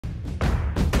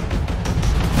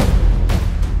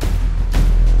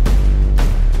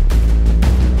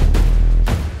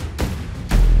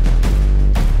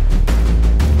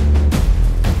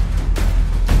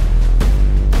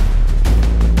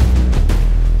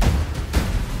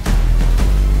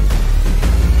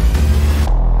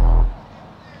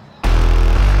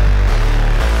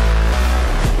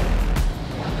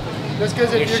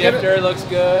because if your shifter looks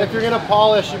good. If you're gonna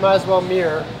polish, you might as well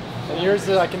mirror. And yours,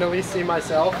 I can at least see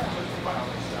myself.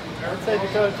 I'd say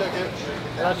Dakota took it.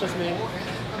 And that's just me.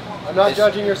 I'm not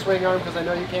judging your swing arm because I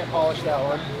know you can't polish that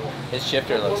one. His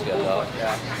shifter looks good though.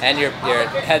 Yeah. And your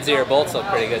heads of your bolts look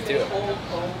pretty good too.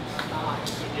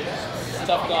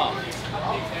 Tough golf.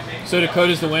 So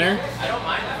Dakota's the winner?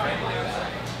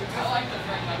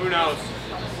 Who knows?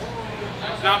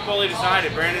 It's not fully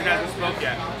decided. Brandon hasn't spoke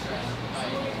yet.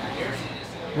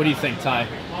 What do you think, Ty?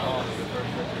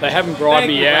 They haven't bribed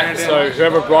me yet, Brandon. so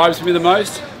whoever bribes me the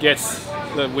most gets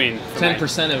the win.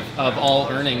 10% of all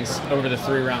earnings over the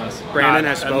 3 rounds. Brandon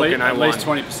has spoken. At least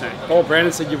 20%. Oh,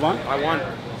 Brandon said you won? I won.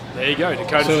 There you go.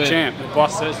 Dakota's So the champ. The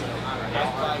boss says.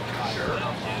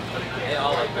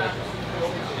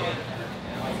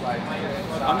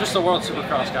 I'm just a world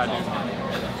supercross guy, dude.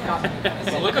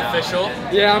 Look official.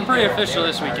 Yeah, I'm pretty official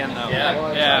this weekend, though.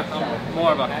 Yeah. Yeah, I'm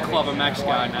more of a ClubMX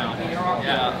guy now.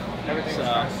 Yeah. So,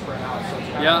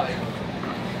 yeah.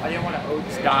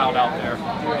 It's dialed out there.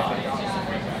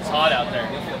 It's hot out there.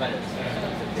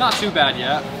 Not too bad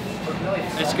yet.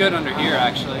 It's good under here,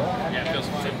 actually. Yeah, it feels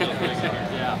pretty good here.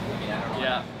 Yeah.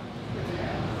 Yeah.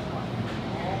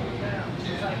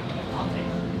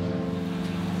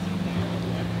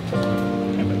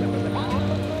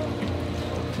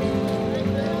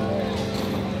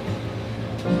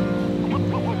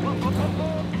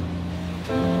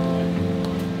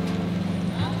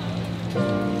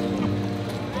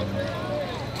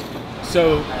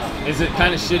 So, is it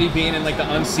kind of shitty being in like the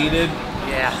unseated?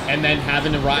 Yeah. And then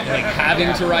having to ride, like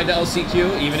having to ride the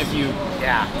LCQ, even if you.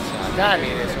 Yeah. I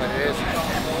mean, it is what it is.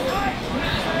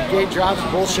 Gate drops,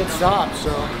 bullshit stops. So,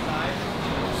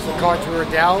 it's the car through a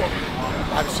doubt.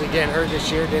 Obviously, getting hurt this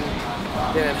year didn't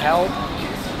help.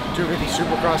 250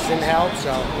 Supercross didn't help,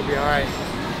 so we'll be all right.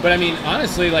 But I mean,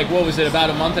 honestly, like, what was it, about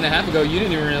a month and a half ago? You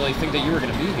didn't even really think that you were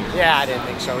going to be here. Yeah, I didn't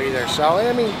think so either. So,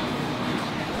 I mean,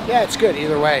 yeah, it's good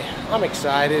either way. I'm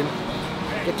excited.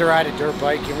 Get to ride a dirt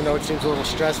bike, even though it seems a little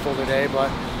stressful today, but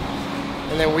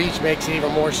and then Weech makes it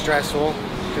even more stressful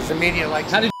because the media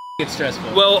likes. How did it get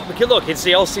stressful? Well, look, it's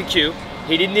the LCQ.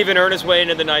 He didn't even earn his way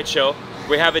into the night show.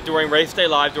 We have it during race day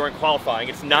live during qualifying.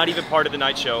 It's not even part of the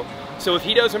night show. So if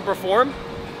he doesn't perform,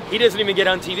 he doesn't even get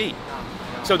on TV.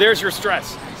 So there's your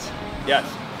stress. Yes.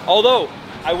 Although,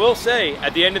 I will say,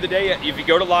 at the end of the day, if you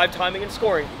go to live timing and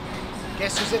scoring,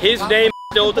 Guess who's at his the top name of is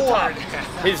still at the top. board?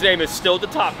 His name is still at the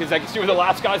top because I can see we're the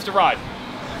last guys to ride.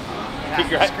 Yeah,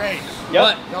 that's great.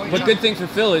 Yep. But good thing for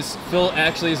Phil is Phil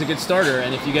actually is a good starter,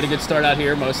 and if you get a good start out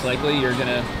here, most likely you're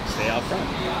gonna stay out front.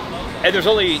 And there's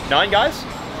only 9 guys?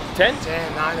 10?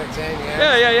 10, 9 or 10,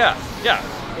 yeah. Yeah.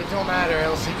 It don't matter,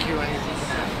 LCQ, anything.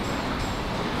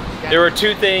 There were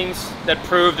 2 things that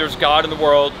proved there's God in the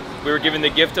world. We were given the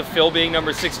gift of Phil being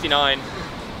number 69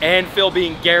 and Phil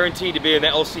being guaranteed to be in the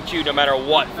LCQ no matter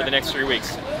what for the next 3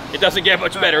 weeks. It doesn't get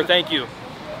much better, thank you.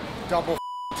 Double.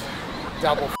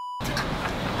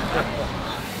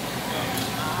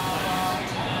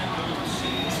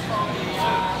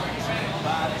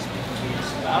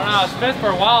 I don't know, I was 5th for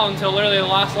a while until literally the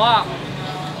last lap.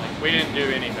 We didn't do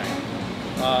anything.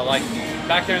 Like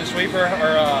back there in the sweeper,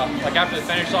 or like after the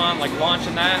finish line, like launch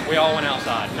and that, we all went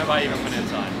outside. Nobody even went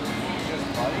inside.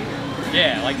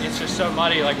 Yeah, like it's just so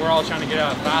muddy, like we're all trying to get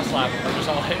out a fast lap and we're just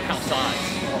all hitting outside.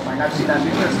 I've seen that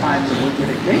numerous times, and we'll get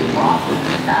a gate off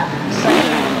at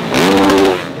second.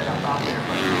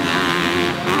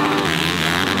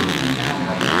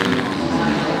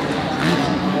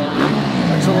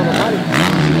 That's a little muddy.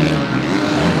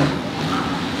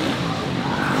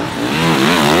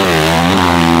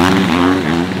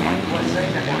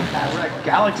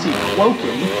 Galaxy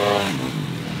cloaking.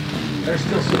 There's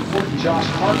still supporting Josh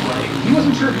Hartway. He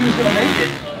wasn't sure if he was going to make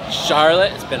it.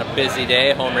 Charlotte, it's been a busy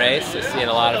day, home race. Just seeing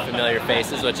a lot of familiar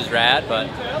faces, which is rad, but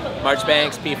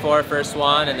Marchbanks P4 first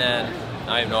one, and then I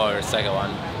don't even know what was the second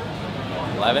one.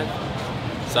 11th?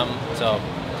 So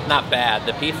not bad.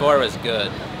 The P4 was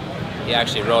good. He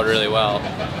actually rode really well.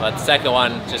 But the second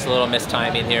one, just a little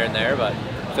mistiming here and there, but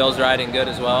Phil's riding good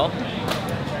as well.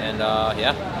 And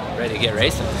yeah, ready to get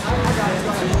racing.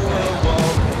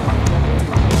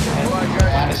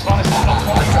 As fun as that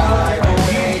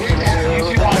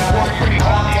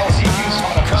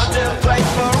contemplate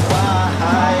for a while.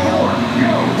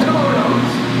 To the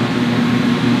motos.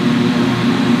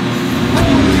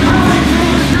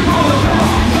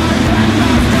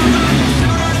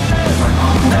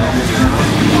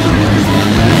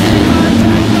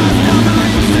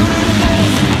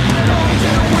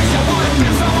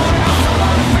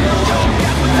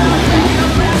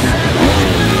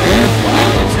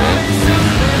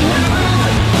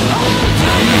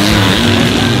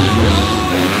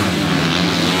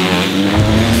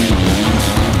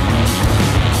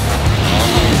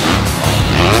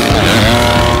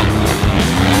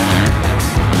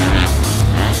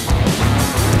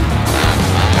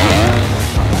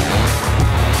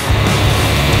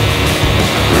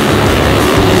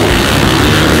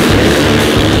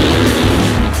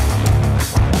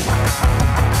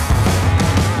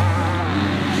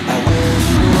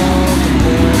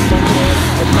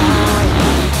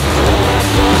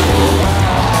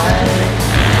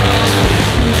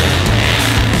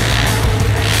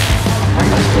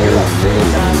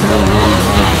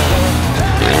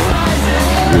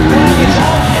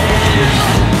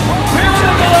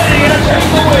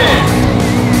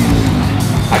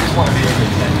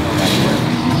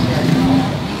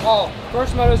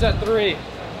 was at 3.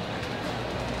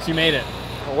 So you made it.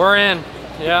 We're in.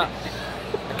 Yeah.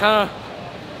 Kind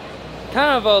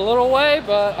of a little way,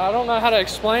 but I don't know how to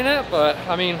explain it. But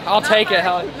I mean, I'll take it.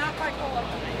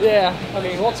 Yeah, I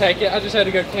mean, we'll take it. I just had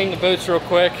to go clean the boots real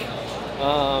quick.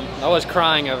 I was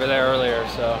crying over there earlier,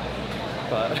 so.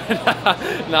 But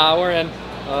nah, we're in.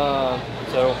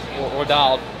 So we're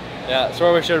dialed. Yeah, that's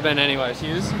where we should have been anyways.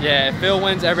 Hughes? Yeah, if Phil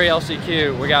wins every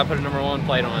LCQ, we gotta put a #1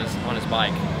 plate on his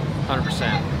bike. 100%.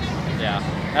 Yeah.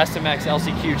 SMX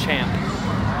LCQ champ.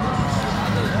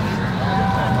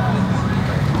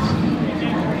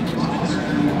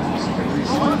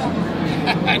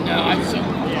 I know, I'm so...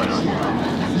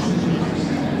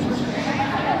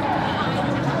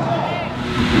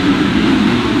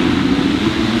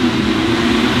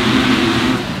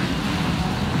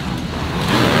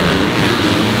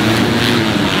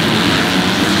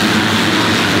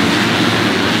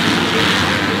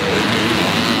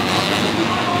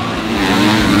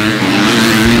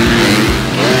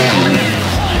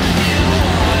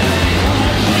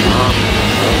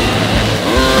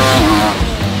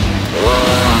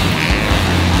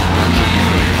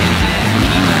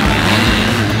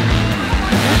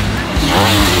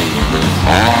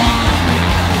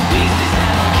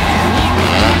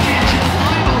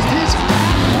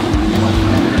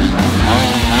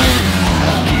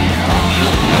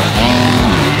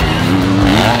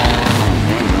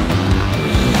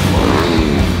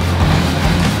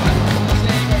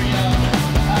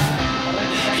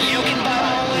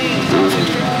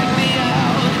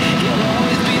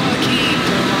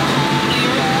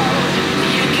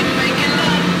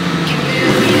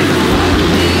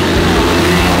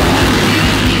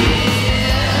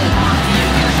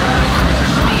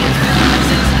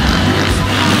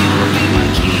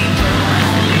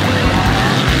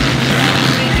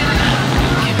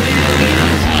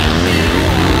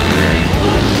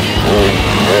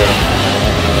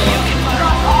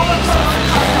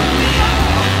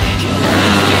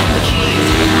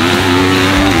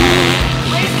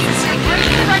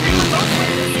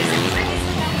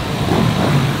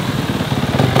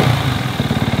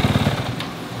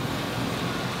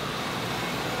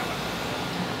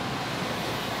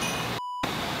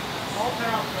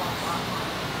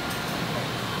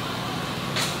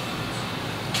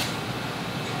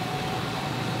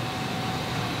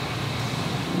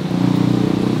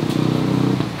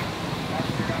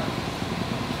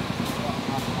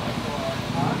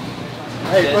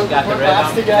 Hey, put got the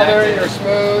laps rhythm together, connected. you're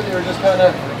smooth, you're just kind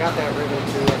of... I got that rhythm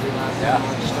too every lap. Yeah.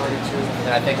 Started to.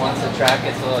 And I think once the track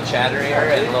gets a little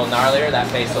chatterier and a little gnarlier, that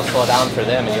pace will slow down for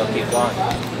them and you'll keep going.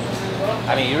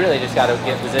 I mean, you really just got to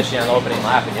get position on the opening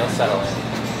lap and you'll settle in.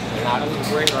 You're not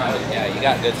great ride. Yeah, you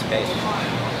got good space.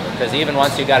 Because even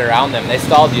once you got around them, they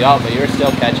stalled you out, but you were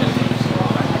still catching.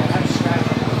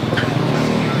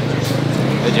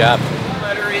 Good job.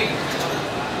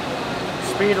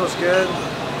 Speed was good.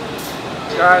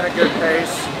 Got at a good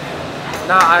pace.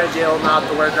 Not ideal not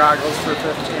to wear goggles for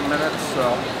 15 minutes,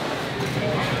 so.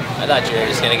 I thought you were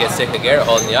just going to get sick of Garrett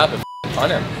holding you up and fun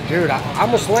him. Dude, I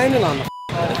almost landed on the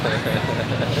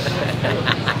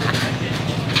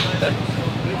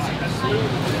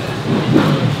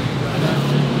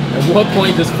At what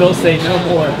point does Phil say no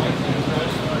more?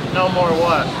 No more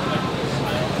what?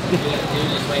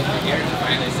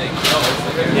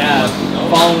 Yeah,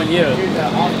 following you. Dude, the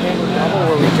off-camera double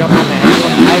where we jump on the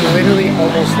handle, I literally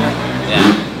almost landed.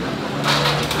 Yeah.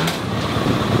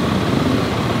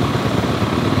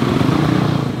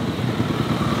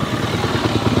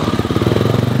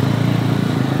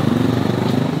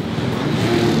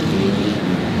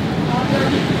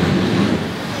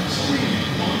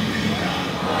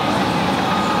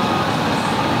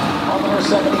 On number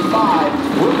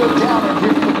 75, we'll go down and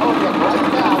hit the podium right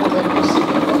now with a new seat.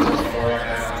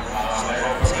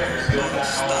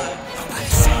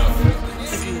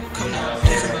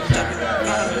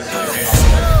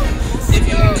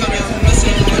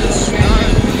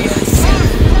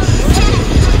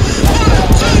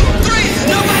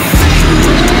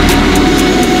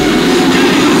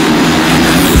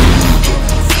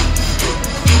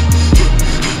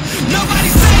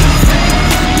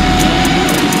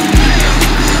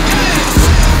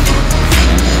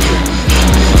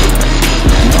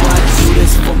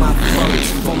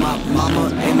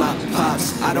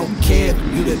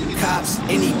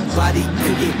 Anybody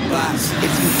could get boxed.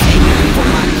 If you aim for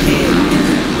my head, you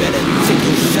better take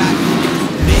a shot. If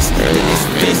you miss, then it's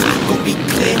missed. Go be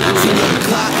clear to your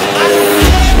clock. I don't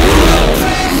care who the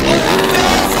trash or the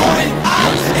fans or an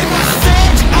out. If I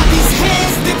said all these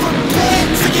hands, they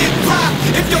prepared to get rocked.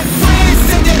 If your friends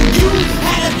said that you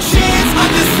had a chance,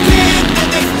 understand that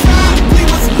they probably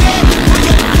was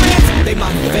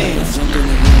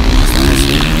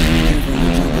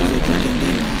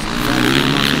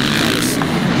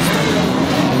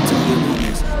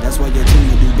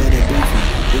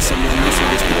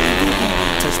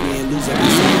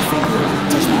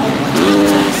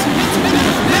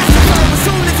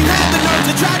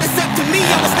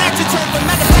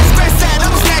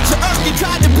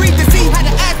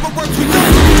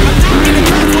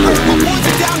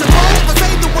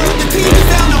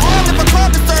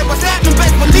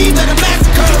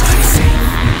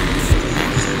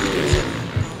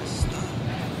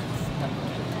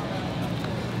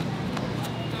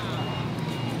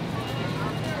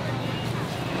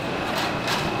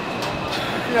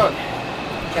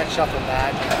got shuffled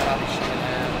back. I probably shouldn't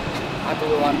have. I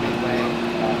blew up midway.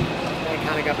 Then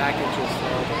kind of got back into a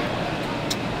flow.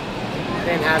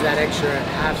 Didn't have that extra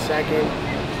half second.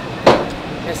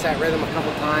 Missed that rhythm a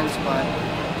couple times, but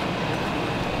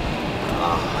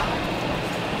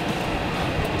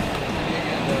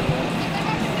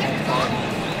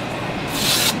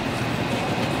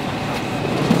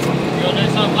You'll do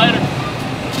something later.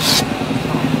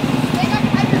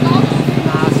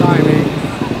 nah, sorry, man.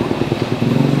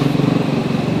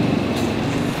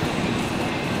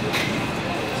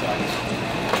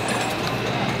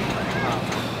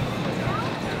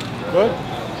 Good?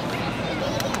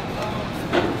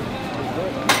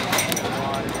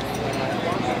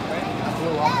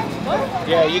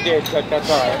 Yeah, you did, Chuck. That's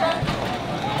all right.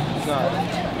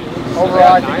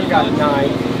 Overall, I think you got 9,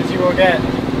 because you will get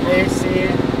A, C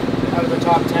out of the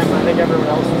top 10, but I think everyone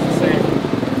else was the same.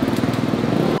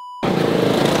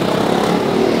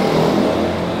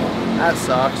 That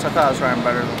sucks. I thought I was running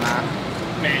better than that.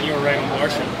 Man, you were right on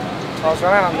Martian. I was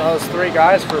running on those 3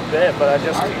 guys for a bit, but I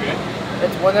just...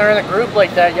 It's when they're in a group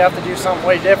like that, you have to do something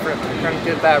way different to kind of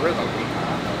get that rhythm.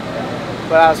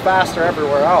 But I was faster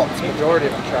everywhere else, majority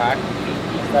of the track.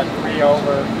 That 3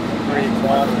 over, 3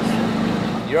 quarters.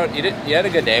 You had a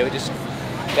good day. We just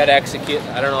got to execute.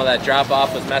 I don't know, that drop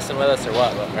off was messing with us or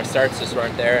what, but our starts just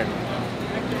weren't there,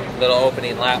 and little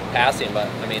opening lap passing. But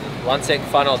I mean, once it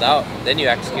funneled out, then you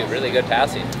execute really good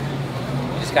passing.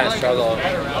 You just kind of struggle.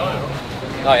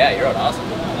 Oh yeah, you rode awesome.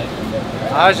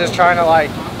 I was just trying to I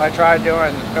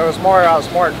was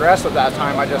more aggressive that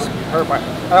time. I just hurt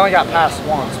I only got passed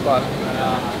once, but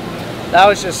that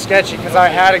was just sketchy because I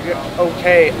had a good,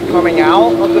 okay coming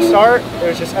out of the start. It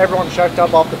was just everyone checked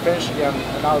up off the finish again,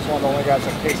 and I was one of the only guys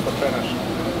that paced the finish.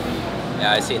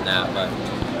 Yeah, I seen that, but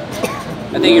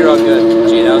I think you rode good.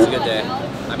 Gee, that was a good day.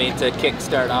 I mean, to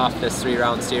kick-start off this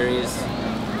 3-round series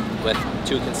with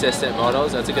 2 consistent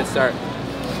motos, that's a good start.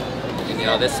 You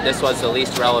know, this was the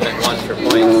least relevant one for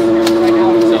points,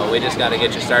 so we just got to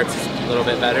get your starts a little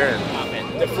bit better.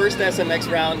 And The first SMX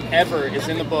round ever is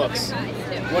in the books.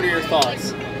 What are your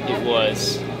thoughts? It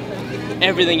was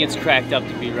everything it's cracked up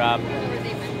to be, Rob.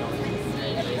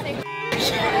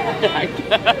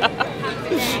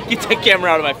 Get that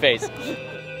camera out of my face.